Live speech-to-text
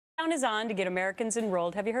Countdown is on to get Americans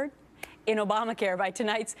enrolled, have you heard, in Obamacare by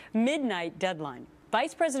tonight's midnight deadline.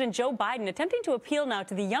 Vice President Joe Biden attempting to appeal now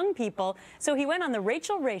to the young people, so he went on the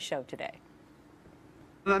Rachel Ray Show today.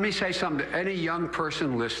 Let me say something to any young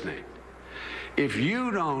person listening. If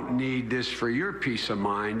you don't need this for your peace of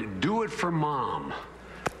mind, do it for mom.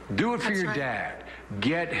 Do it for your dad.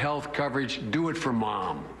 Get health coverage. Do it for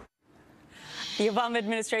mom. The Obama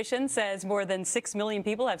administration says more than 6 million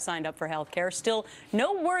people have signed up for health care. Still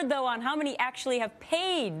no word, though, on how many actually have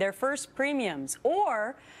paid their first premiums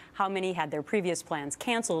or how many had their previous plans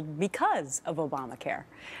canceled because of Obamacare.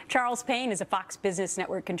 Charles Payne is a Fox Business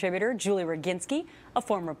Network contributor. Julie Roginski, a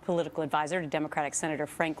former political advisor to Democratic Senator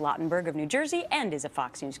Frank Lautenberg of New Jersey and is a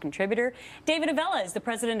Fox News contributor. David Avella is the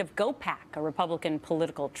president of GOPAC, a Republican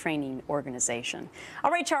political training organization.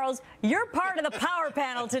 All right, Charles, you're part of the power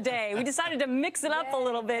panel today. We decided to mix it up a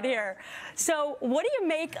little bit here. So what do you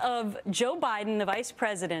make of Joe Biden, the vice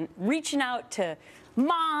president, reaching out to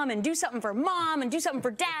mom and do something for mom and do something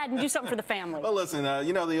for dad and do something for the family? Well, listen,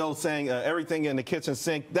 you know the old saying, everything in the kitchen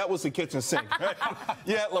sink, that was the kitchen sink, right?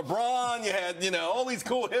 You had LeBron, you had, you know, all these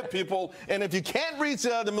cool hip people, and if you can't reach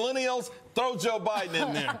the millennials, throw Joe Biden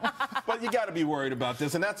in there. But you got to be worried about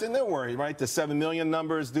this, and that's in their worry, right? The 7 million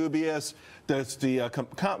number is dubious. The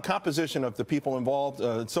composition of the people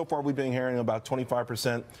involved. So far, we've been hearing about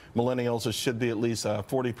 25% millennials. It should be at least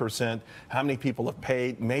 40%. How many people have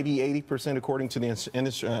paid? Maybe 80%, according to the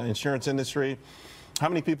insurance industry. How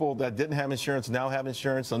many people that didn't have insurance now have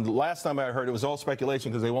insurance? And the last time I heard, it was all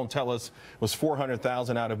speculation because they won't tell us, was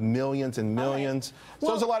 400,000 out of millions and millions. Right. So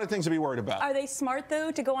there's a lot of things to be worried about. Are they smart, though,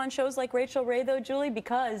 to go on shows like Rachel Ray, though, Julie?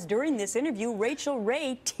 Because during this interview, Rachel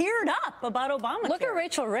Ray teared up about Obamacare. Look at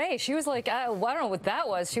Rachel Ray. She was like, I don't know what that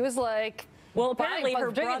was. She was like... Well, apparently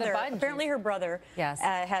her brother yes.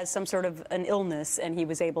 Has some sort of an illness, and he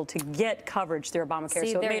was able to get coverage through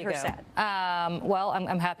Obamacare, so it made her sad. Well,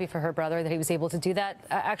 I'm happy for her brother that he was able to do that.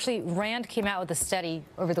 Actually, Rand came out with a study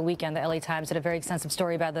over the weekend. The LA Times did a very extensive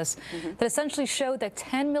story about this that essentially showed that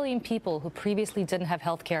 10 million people who previously didn't have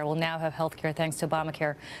health care will now have health care thanks to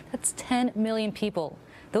Obamacare. That's 10 million people.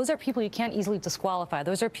 Those are people you can't easily disqualify.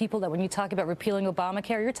 Those are people that when you talk about repealing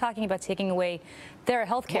Obamacare, you're talking about taking away their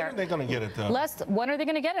health care. When are they going to get it, though? When are they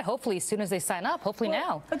going to get it? Hopefully as soon as they sign up. Hopefully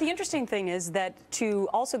now. But the interesting thing is that to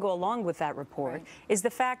also go along with that report is the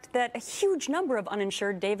fact that a huge number of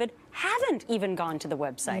uninsured, David, haven't even gone to the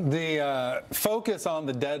website. The focus on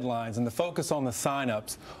the deadlines and the focus on the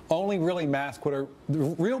signups only really mask what are the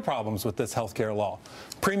real problems with this health care law.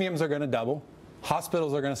 Premiums are going to double.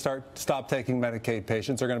 Hospitals are going to stop taking Medicaid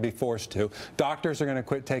patients, are going to be forced to. Doctors are going to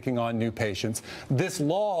quit taking on new patients. This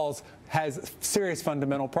law has serious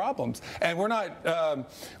fundamental problems. And we're not,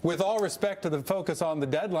 with all respect to the focus on the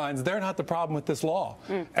deadlines, they're not the problem with this law.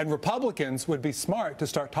 And Republicans would be smart to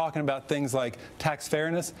start talking about things like tax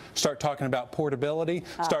fairness, start talking about portability,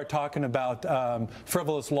 start talking about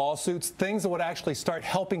frivolous lawsuits, things that would actually start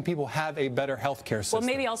helping people have a better health care system. Well,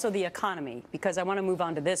 maybe also the economy, because I want to move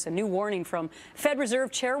on to this. A new warning from Fed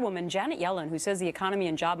Reserve Chairwoman Janet Yellen, who says the economy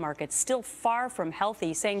and job market's still far from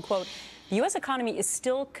healthy, saying, quote, the U.S. economy is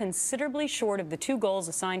still considerably short of the 2 goals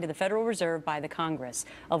assigned to the Federal Reserve by the Congress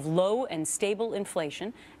of low and stable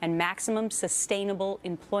inflation and maximum sustainable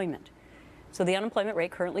employment. So the unemployment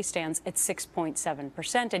rate currently stands at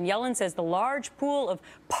 6.7%. And Yellen says the large pool of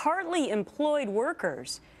partly employed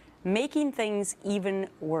workers making things even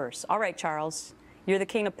worse. All right, Charles. You're the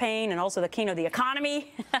king of pain and also the king of the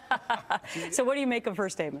economy. So what do you make of her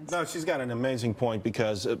statements? No, she's got an amazing point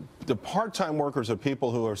because the part-time workers are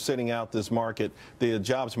people who are sitting out this market, the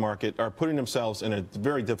jobs market, are putting themselves in a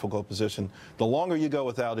very difficult position. The longer you go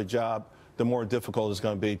without a job, the more difficult it's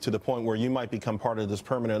going to be, to the point where you might become part of this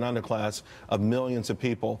permanent underclass of millions of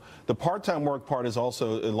people. The part-time work part is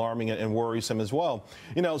also alarming and worrisome as well.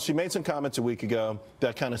 You know, she made some comments a week ago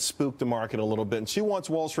that kind of spooked the market a little bit, and she wants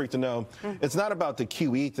Wall Street to know it's not about the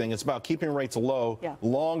QE thing. It's about keeping rates low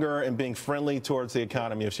longer and being friendly towards the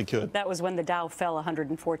economy if she could. That was when the Dow fell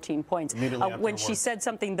 114 points. When she said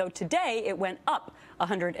something, though, today, it went up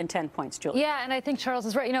 110 points, Julie. Yeah, and I think Charles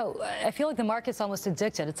is right. You know, I feel like the market's almost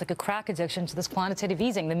addicted. It's like a crack addiction to this quantitative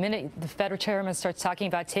easing. The minute the Federal Chairman starts talking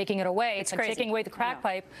about taking it away, it's like taking away the crack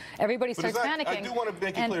pipe, everybody starts panicking. I do want to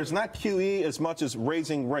make it clear, it's not QE as much as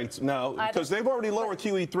raising rates. Now, because they've already lowered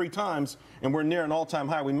QE 3 times, and we're near an all-time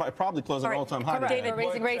high. We might probably close at an all-time high today. David,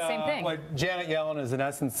 raising rates, same thing. What Janet Yellen is in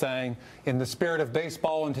essence saying, in the spirit of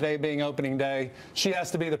baseball and today being opening day, she has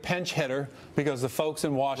to be the pinch hitter because the folks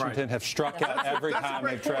in Washington have struck out every time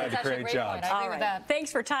they've tried to create jobs. All right.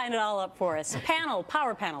 Thanks for tying it all up for us.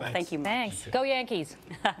 Power panel. Thank you. Thanks. Go Yankees.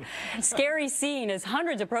 Scary scene as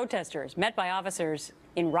hundreds of protesters met by officers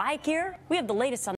in riot gear. We have the latest on